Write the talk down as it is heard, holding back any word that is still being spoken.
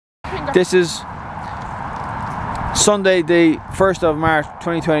This is Sunday, the 1st of March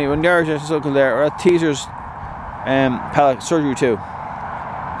 2020, when the Irish Circle there are at Teasers Palate Surgery 2. Don't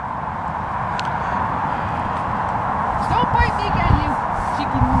bite me again, you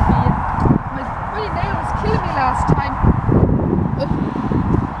cheeky movie. My bloody nail was killing me last time.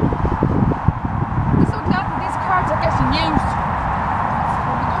 I'm so glad that these cards are getting used.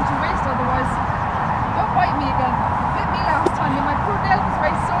 They'll be going to waste otherwise. Don't bite me again. You bit me last time, and my poor nail was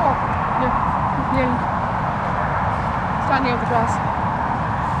very sore. Here. Stand near the grass.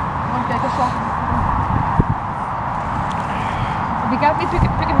 One take a shot. You got me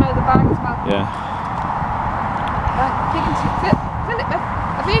picking them out of the bag as well. Yeah.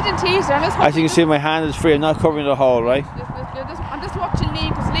 A vegan teaser. As you can see, my hand is free. I'm not covering the hole, right? I'm just watching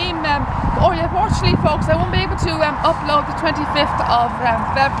Liam because Liam. Unfortunately, folks, I won't be able to upload the 25th of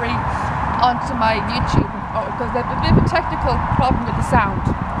February onto my YouTube because there's a bit of a technical problem with the sound.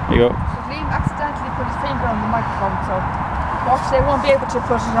 There you go. So Liam accidentally put his finger on the microphone, so unfortunately I won't be able to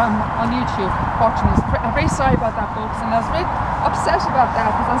put it on YouTube. Unfortunately, I'm very sorry about that, folks, and I was really upset about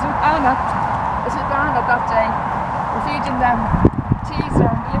that because I was with Anna that day. We're feeding them teaser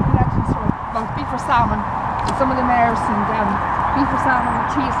and the living legends for beef or salmon to some of the mares and beef or salmon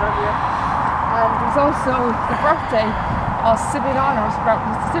and teaser here. And it was also the birthday of Sibling Honour's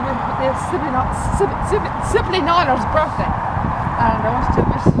birthday. Sibling Honour's birthday. And I wanted to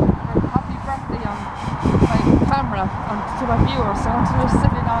wish her a happy birthday on my camera to my viewers. So I wanted to wish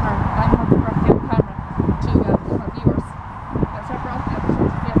Sibling Honour and happy birthday on camera to my viewers. It's her birthday on the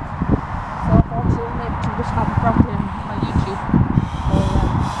 25th. So I thought to maybe to wish happy birthday on my YouTube. So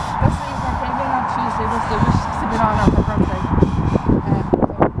that's the reason I came in on Tuesday, was to wish Sibling Honour her birthday.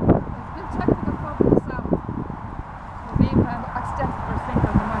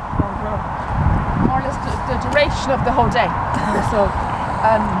 Of the whole day. So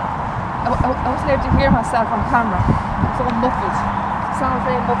I wasn't able to hear myself on camera. So I'm muffled. It sounds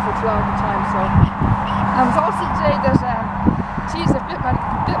very muffled throughout the time. So and it was also today that teaser bit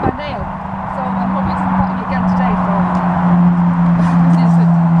my nail. So I'm hoping to bite me again today. So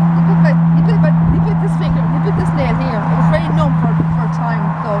he bit this finger, he bit this nail here. It was very numb for a time.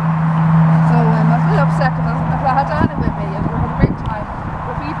 So I was a little upset because I had Anna with me and we had a great time.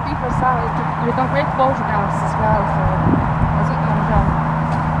 We got great photographs as well, so I was looking down.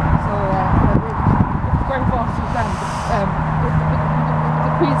 So we're very fortunate with them, with the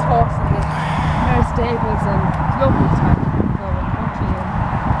Queen's Horse and the Mare Stables, and it's lovely time. So unfortunately,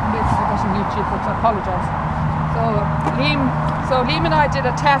 I made this on YouTube, which I apologise. So Liam and I did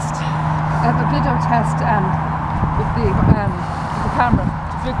a test, a video test with the camera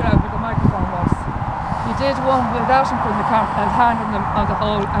to figure out where the microphone was. We did one without him putting the camera and hand on the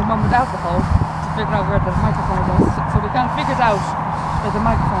hole, and one without the hole to figure out where the microphone was. So we kind of figured out where the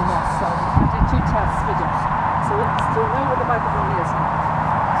microphone was. So we did 2 test videos. So we know where the microphone is.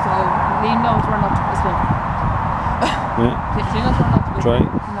 So Liam knows where not to put his finger. Yeah. He knows where not to put his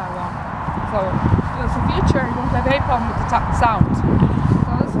finger from now on. So in the future, you won't have any problem with the sound. So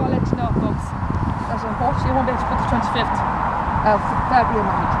I just want to let you know, folks, that unfortunately I won't be able to put the 25th of February on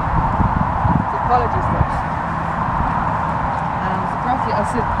my YouTube. Apologies, folks. And the birthday of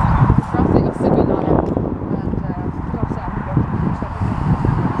Sibling Honour, and still upset about it.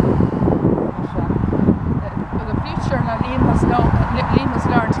 For the future, now Liam has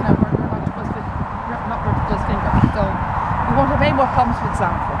learned now where not to put his finger. So we won't have any more problems with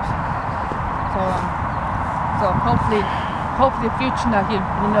sound, folks. So hopefully in the future now he'll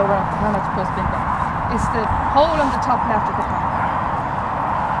know where not to put his finger. It's the hole on the top left of the camera.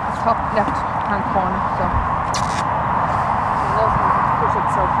 The top left hand corner, so push it,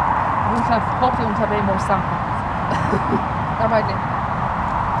 so hopefully won't have any more sound problems. That might be.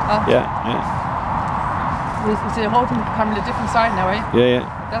 Yeah. We're holding the camera a different side now, eh? Yeah.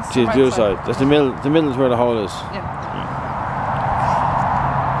 That's the right other side. That's the middle is where the hole is. Yeah.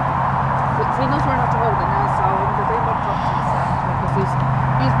 So he knows where not to hold it now, so there's very much problems because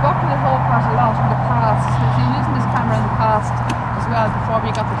he's blocking the hole quite a lot in the past. He's been using this camera in the past as well before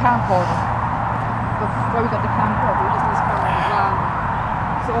we got the camcorder. Before we got the camcorder, we used this camera as well.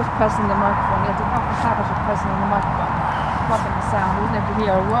 So I was pressing the microphone. He had the habit of pressing on the microphone, blocking the sound. He wasn't able to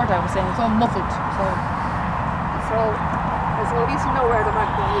hear a word I was saying. It was all muffled. So at least you know where the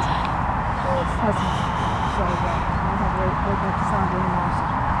microphone is. So it hasn't. So I don't have to worry about the sound anymore.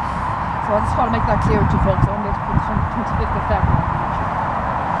 So I just want to make that clear to you folks. I won't be able to put the 25th of February on YouTube.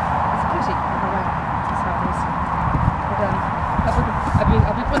 It's a pity. That's how it is. But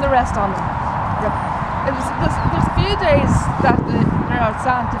I'll be putting the rest on them. There's a few days that there are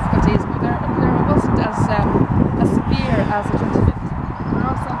sound difficulties, but there wasn't as severe as the 25th. There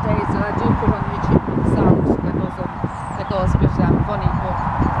are some of days that I do put on YouTube with the sound that goes a bit funny, but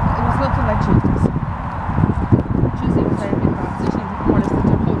it was nothing like Tuesdays. Tuesday was very big fans. Usually more or less the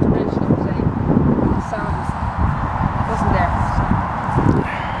whole duration of the day, but the sound wasn't there.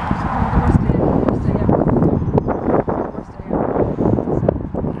 So one of the worst day ever. Worst day ever.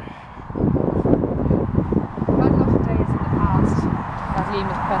 I've had a lot of days in the past that Liam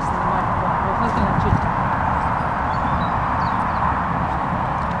was pressing the microphone, but it was nothing like Tuesday.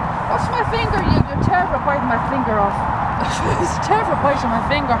 Watch my finger, you're terrible at biting my finger off. It's terrible at biting my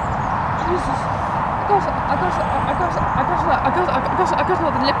finger. Jesus. I got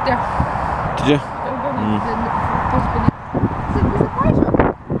another lip there. Did you? It's a biter.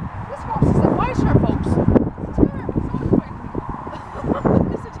 This horse is a biter, folks. It's a terrible.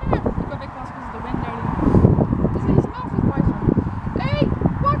 It's a terrible. Look how big that's because of the wind there. His mouth is biter. Hey,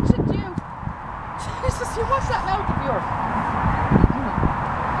 watch it, you. Jesus, you watch that mouth of yours.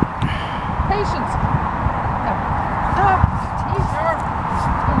 Patience. Teacher.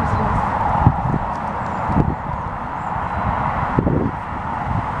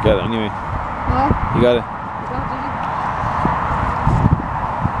 Got it anyway. Huh? You got it. You got it, did you?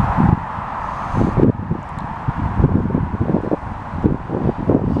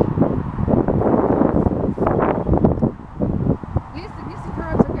 These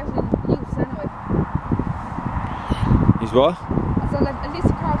cards are getting used anyway. He's what? I said at least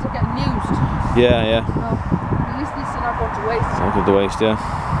the cards are getting used. Yeah. No, at least these are not going to waste. Look at the waste, yeah.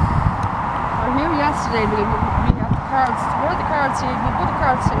 I was here yesterday, we had the cards. Where are the cards here? We put the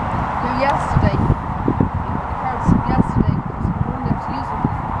cards here yesterday. We put the cards yesterday because we weren't able to use them.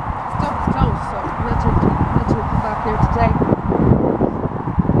 The stuff is closed, so we had to come back here today.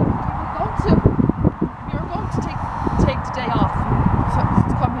 We were going to take today off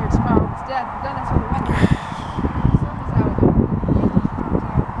to come here tomorrow instead, but then that's what we went here. The sun was out. The wind was knocked out.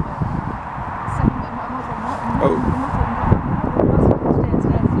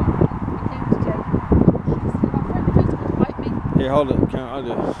 Here, hold it. I'll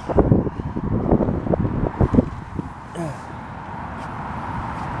do it.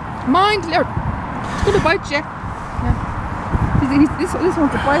 Mind, Laird. It's going to bite you. Yeah. This one's a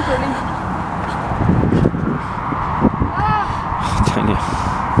bite, really.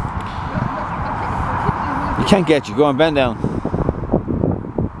 You can't get you. Go on, bend down.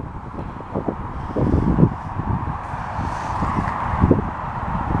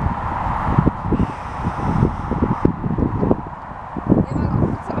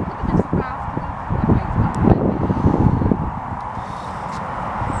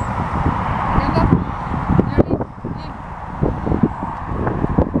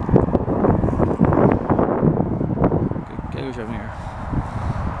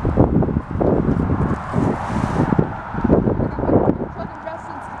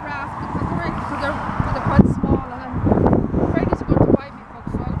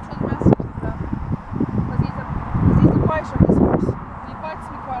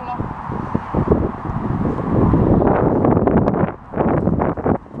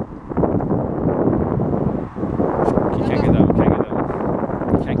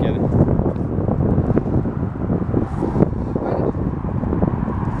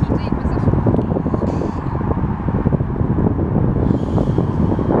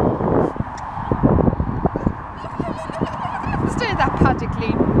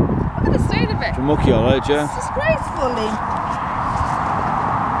 Mucky, alright, yeah? It's disgracefully.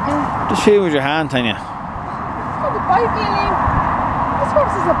 Just feel with your hand, Tanya. It's going to bite me, Liam. This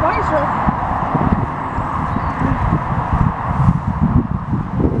horse is a biter.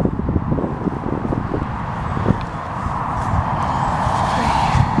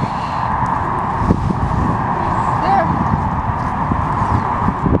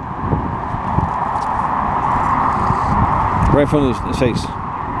 Right in front of his face.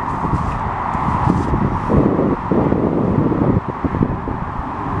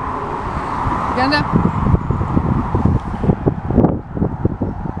 Again, yeah.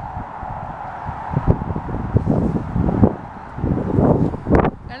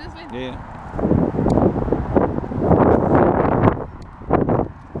 Yeah.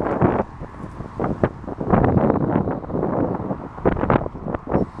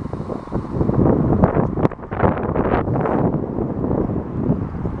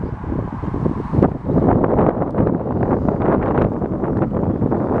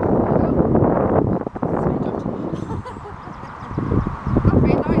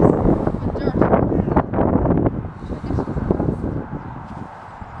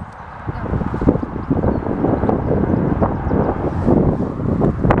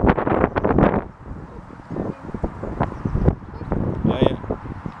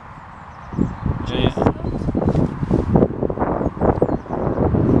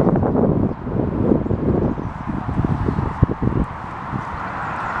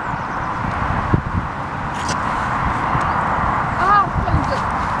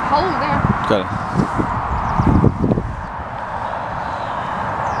 hole there. Got it.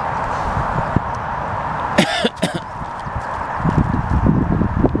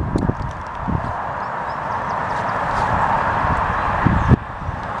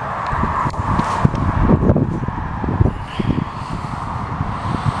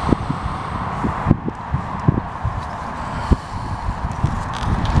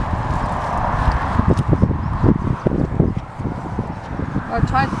 I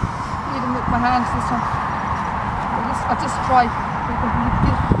tried eating with my hands this time. I'll just try.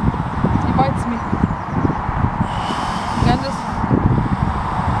 He bites me. Again, this.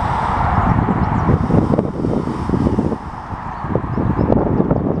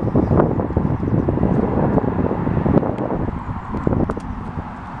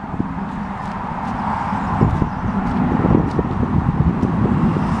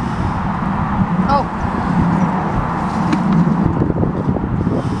 Oh.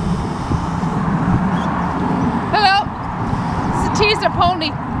 Teaser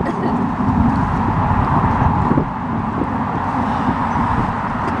pony.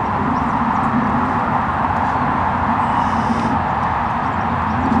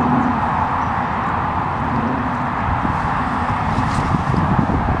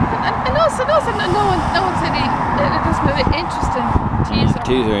 And also no one said it was a really interesting teaser.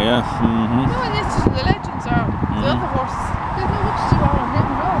 Teaser, yeah. Mm-hmm. No, it's just the legends are the other horses. They have no winter to go on him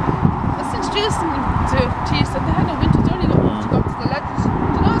at all. Let's introduce them to teaser. They had no winter to only go to the legends. Do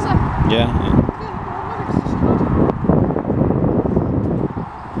you know that? Yeah, yeah.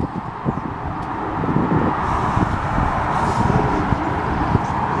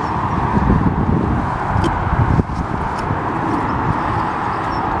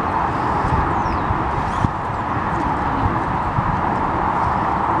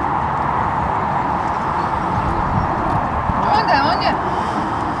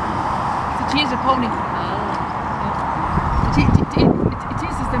 Teaser pony. It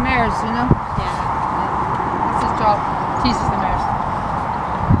teases the mares, you know? Yeah. That's his job. Teases the mares.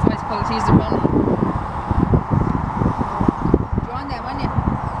 That's why it's called a teaser pony. Join them, won't you?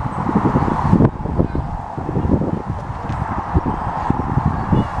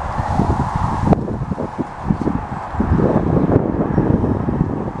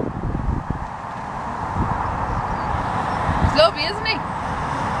 He's lovely, isn't he?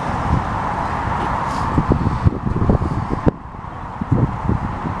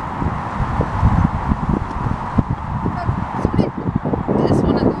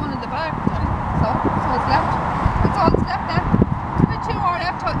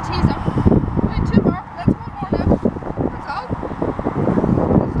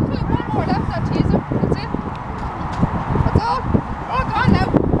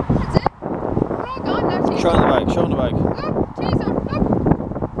 Show the bike, show the bike. Look, teaser, look.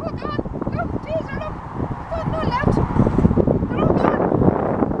 Oh, gone. Look, teaser, look. No left. They're all gone.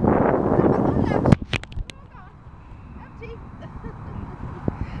 No left. They're all gone. Empty.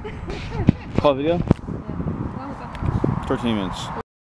 Pause video? Yeah. What was that? 13 minutes.